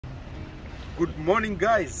Good morning,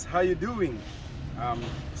 guys. How you doing?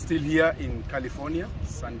 Still here in California,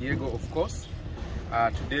 San Diego, of course.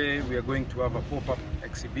 Today we are going to have a pop-up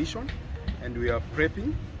exhibition and we are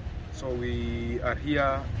prepping. So we are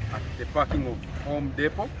here at the parking of Home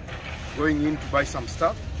Depot, going in to buy some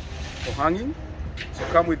stuff for hanging. So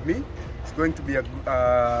come with me. It's going to be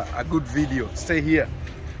a good video. Stay here.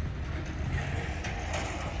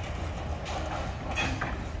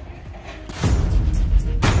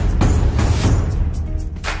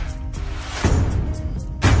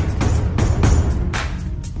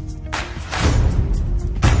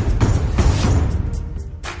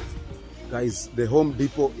 Guys, the Home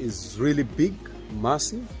Depot is really big,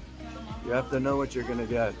 massive. You have to know what you're gonna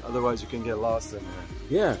get, otherwise you can get lost in there.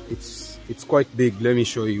 Yeah, it's quite big. Let me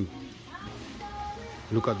show you.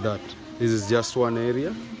 Look at that. This is just one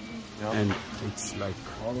area, yep. And it's like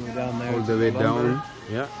all the way down there. All the way down.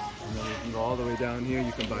 Yeah. And then you can go all the way down here.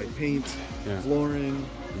 You can buy paint, yeah. Flooring,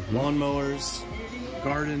 lawnmowers,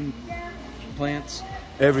 garden plants.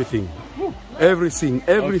 Everything. Everything.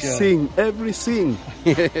 Everything. Okay. Everything.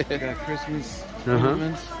 We got Christmas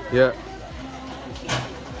ornaments. Yeah.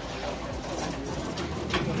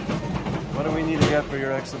 What do we need to get for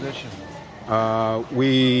your exhibition?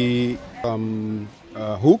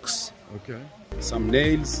 Hooks. Okay. Some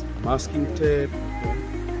nails, masking tape,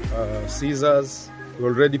 scissors. We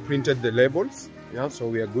already printed the labels. Yeah. So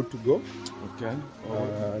we are good to go. Okay.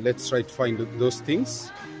 Let's try to find those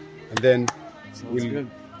things, and then we'll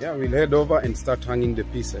head over and start hanging the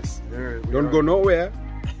pieces. Don't go nowhere.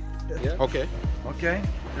 Yeah. Okay. Okay.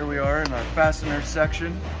 Here we are in our fastener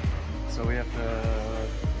section. So we have to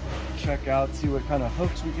check out, see what kind of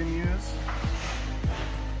hooks we can use.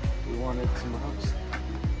 We wanted some hooks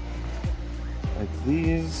like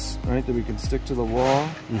these, right, that we can stick to the wall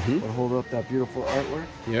or hold up that beautiful artwork.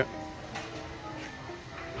 Yeah.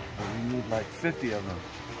 And we need like 50 of them.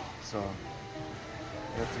 So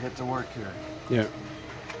we have to get to work here. Yeah.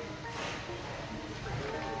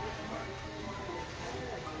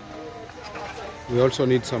 We also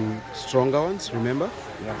need some stronger ones, remember?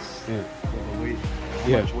 Yes. Yeah. The weight. How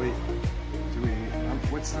Yeah. much weight do we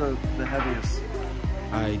what's the heaviest?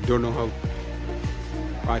 I don't know how.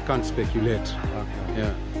 I can't speculate. Okay.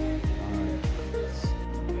 Yeah. Alright.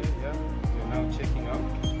 Yeah. We're now checking out.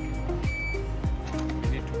 We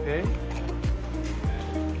need to pay.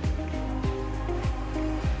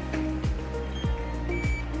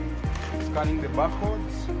 Scanning the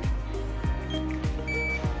barcodes.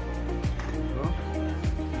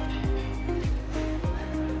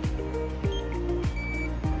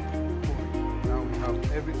 Now we have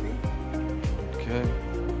everything. Okay.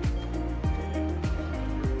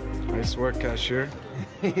 Nice work, cashier.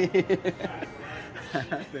 Thank you.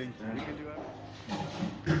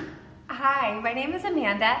 Hi, my name is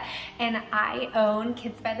Amanda, and I own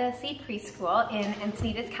Kids by the Sea Preschool in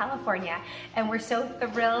Encinitas, California. And we're so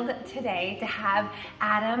thrilled today to have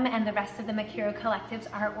Adam and the rest of the Makiro Collective's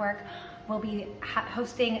artwork. We'll be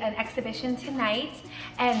hosting an exhibition tonight.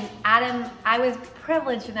 And Adam, I was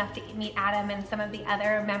privileged enough to meet Adam and some of the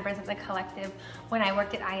other members of the collective when I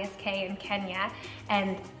worked at ISK in Kenya.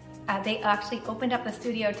 And they actually opened up the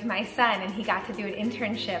studio to my son, and he got to do an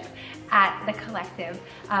internship at the collective.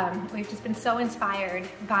 We've just been so inspired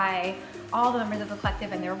by all the members of the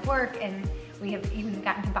collective and their work, and we have even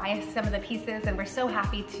gotten to buy some of the pieces, and we're so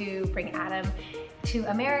happy to bring Adam to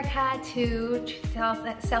America to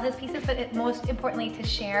sell his pieces, but most importantly to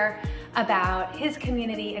share about his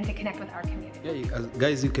community and to connect with our community. Yeah,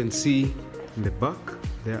 guys, you can see in the back,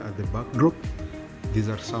 there at the backdrop, these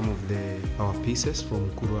are some of our pieces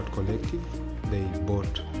from Kuru Art Collective. They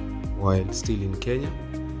bought while still in Kenya.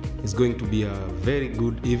 It's going to be a very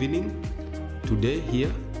good evening today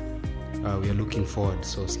here. We are looking forward,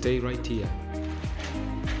 so stay right here.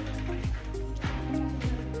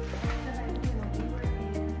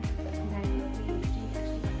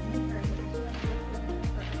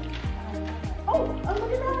 Oh, look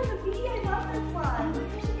at that, the bee. I love this one.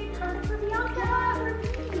 There should be perfect for Bianca, for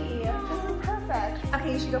me. This is perfect. Okay,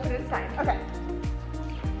 you should go put it inside. Okay.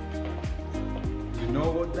 You know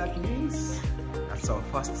what that means? That's our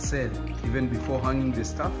first sale. Even before hanging the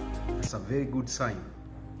stuff, that's a very good sign.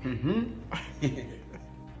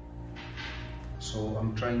 So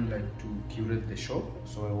I'm trying to curate the show.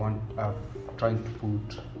 So I'm trying to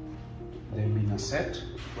put them in a set.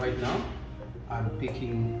 Right now, I'm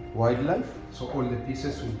picking wildlife. So all the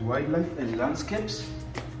pieces with wildlife and landscapes,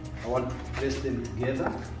 I want to place them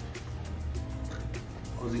together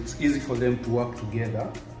because it's easy for them to work together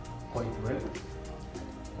quite well.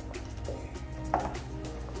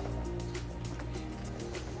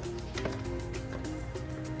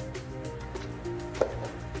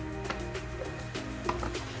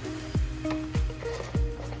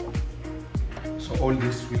 all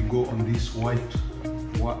this will go on this white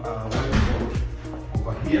board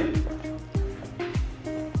over here.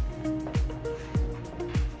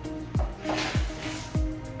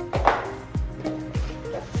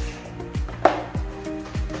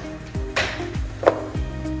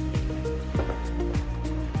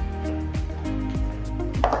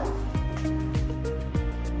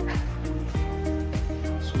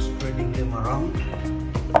 Them around,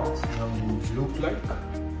 see how they look like.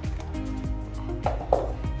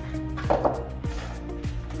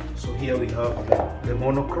 So here we have the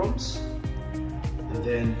monochromes, and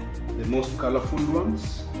then the most colorful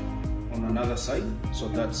ones on another side, so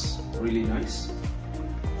that's really nice.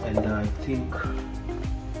 And I think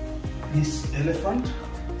this elephant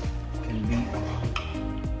can be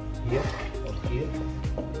here or here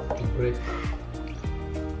to break,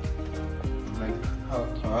 like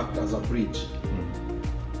to act as a bridge.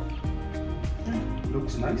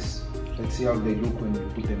 Looks nice. Let's see how they look when we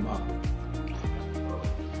put them up.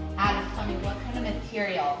 Adam, tell me, what kind of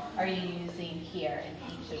material are you using here in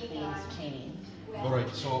each of these paintings?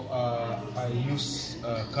 Alright, so I use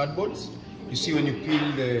cardboards. You see when you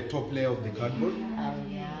peel the top layer of the cardboard, Oh,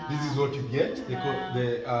 yeah. this is what you get.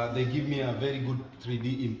 They give me a very good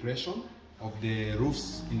 3D impression of the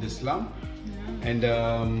roofs in the slum. And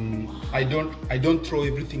I don't throw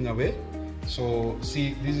everything away. So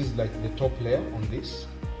see, this is like the top layer on this,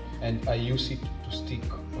 and I use it to stick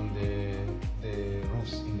on the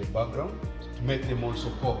roofs in the background to make them also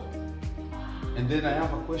pop. And then I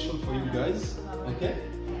have a question for you guys. Okay?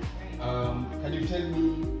 Can you tell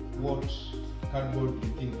me what cardboard you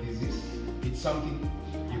think this is? It's something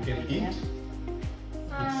you can eat.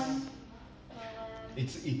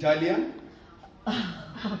 It's Italian.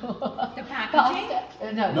 The packaging?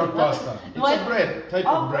 Pasta. No. Not pasta. It's a bread, type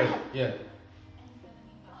of bread. Yeah.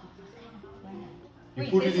 You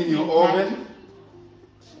put it in your oven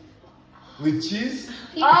with cheese.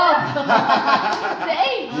 Oh,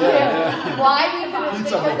 thank you. Yeah. Why do you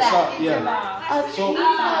Pizza think of box. that? Yeah. A pizza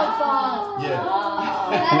box. Yeah.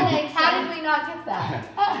 How did we not get that?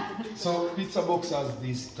 So pizza box has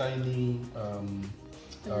these tiny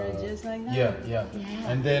ridges like that? yeah.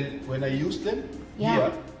 And then when I use them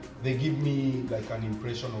here, they give me like an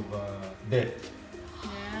impression of depth.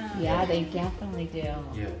 Yeah, they definitely do.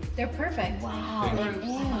 Yeah. They're perfect. Wow. Thank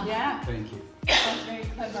you. Yeah. Thank you. That's very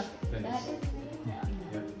clever. Thanks. Yeah.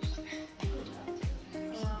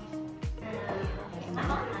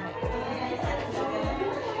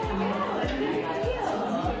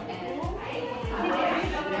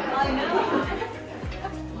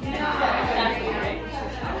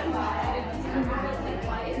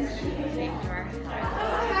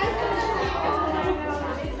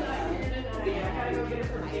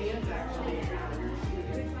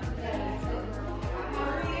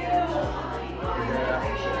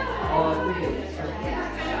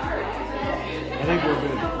 I think we're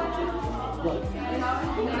good.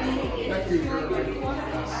 Thank you.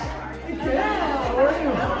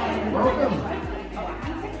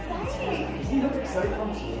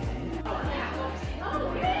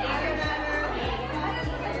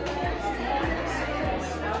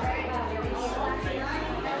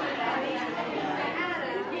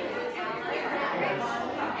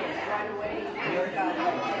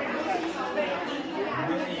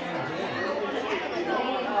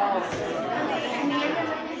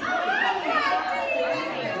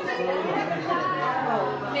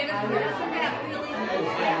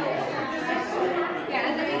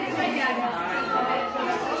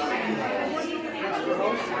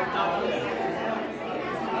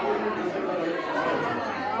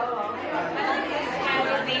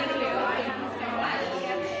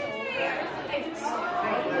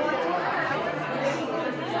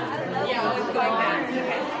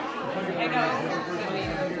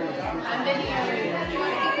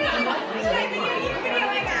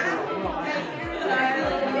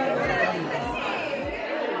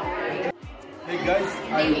 Hey guys,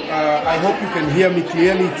 I hope you can hear me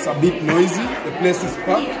clearly. It's a bit noisy, the place is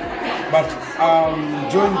packed, but I'm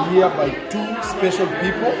joined here by two special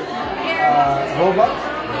people,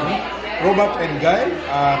 Robert and Guy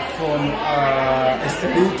from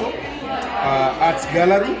Estelito Arts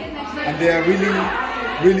Gallery, and they are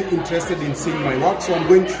really interested in seeing my work, so I'm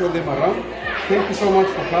going to show them around. Thank you so much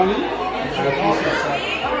for coming. I appreciate that.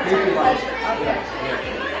 Thank you guys.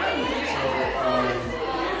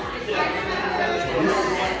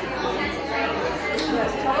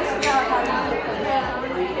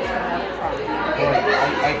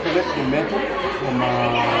 I collect the metal from the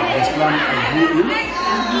slum I grew in.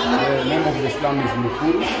 The name of the slum is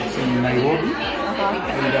Mukuru. It's in Nairobi.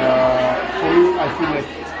 And for me, I feel like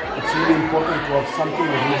it's really important to have something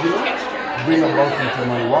original to bring about into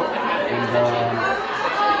my work, and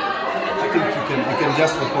I think I can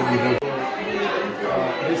just record without.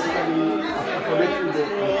 Basically, after collecting the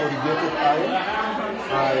corrugated iron,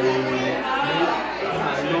 I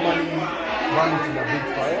normally run it in a big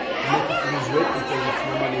fire, make it lose weight because it's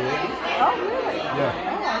normally ready. Oh, really? Yeah.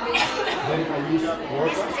 Then I use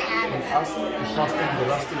water and acid to fasten the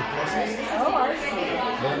rusting process. Oh, I see.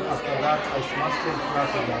 Then after that, I smash them flat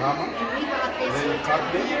with the hammer. Then cut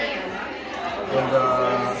them and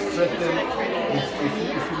stretch them. If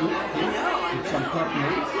you look, with some cut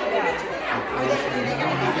nails.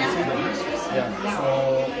 Yeah. So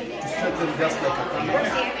to stretch them just like a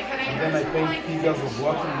canvas. And then I paint figures of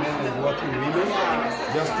working men and working women,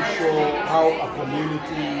 just to show how a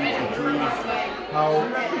community it is, how.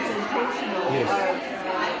 Yes.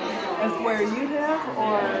 Of where you live,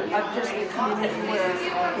 or just the community where the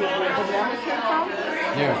family came from?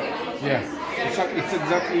 Yeah. It's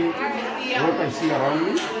exactly what I see around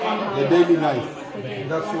me, the daily life.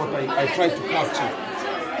 That's what I try to capture.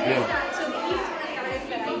 Yeah.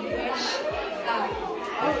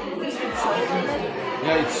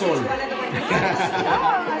 Yeah, it's sold.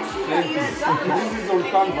 Thank you. This is on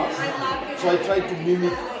canvas, so I try to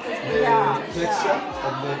mimic the texture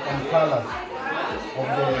and color of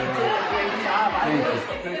the. Thank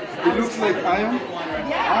you. It looks like iron.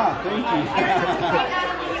 Ah, thank you.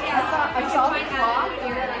 I saw the clock,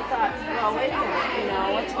 and then I thought, well, wait a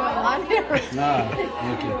minute, what's going on here?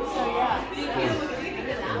 Thank you. So yeah.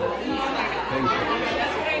 Thank you.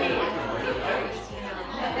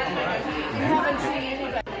 You haven't seen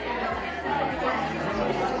anybody.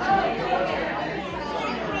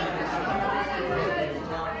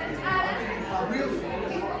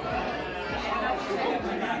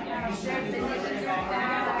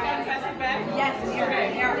 Yes,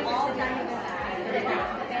 they're all done with that.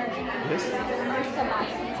 Yes?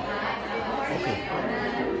 Okay.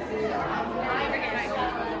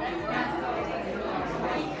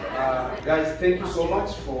 Guys, thank you so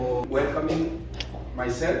much for welcoming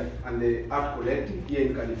myself and the art collective here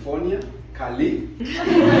in California, Cali.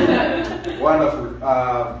 Wonderful.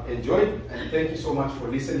 Enjoyed, and thank you so much for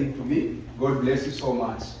listening to me. God bless you so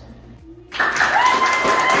much.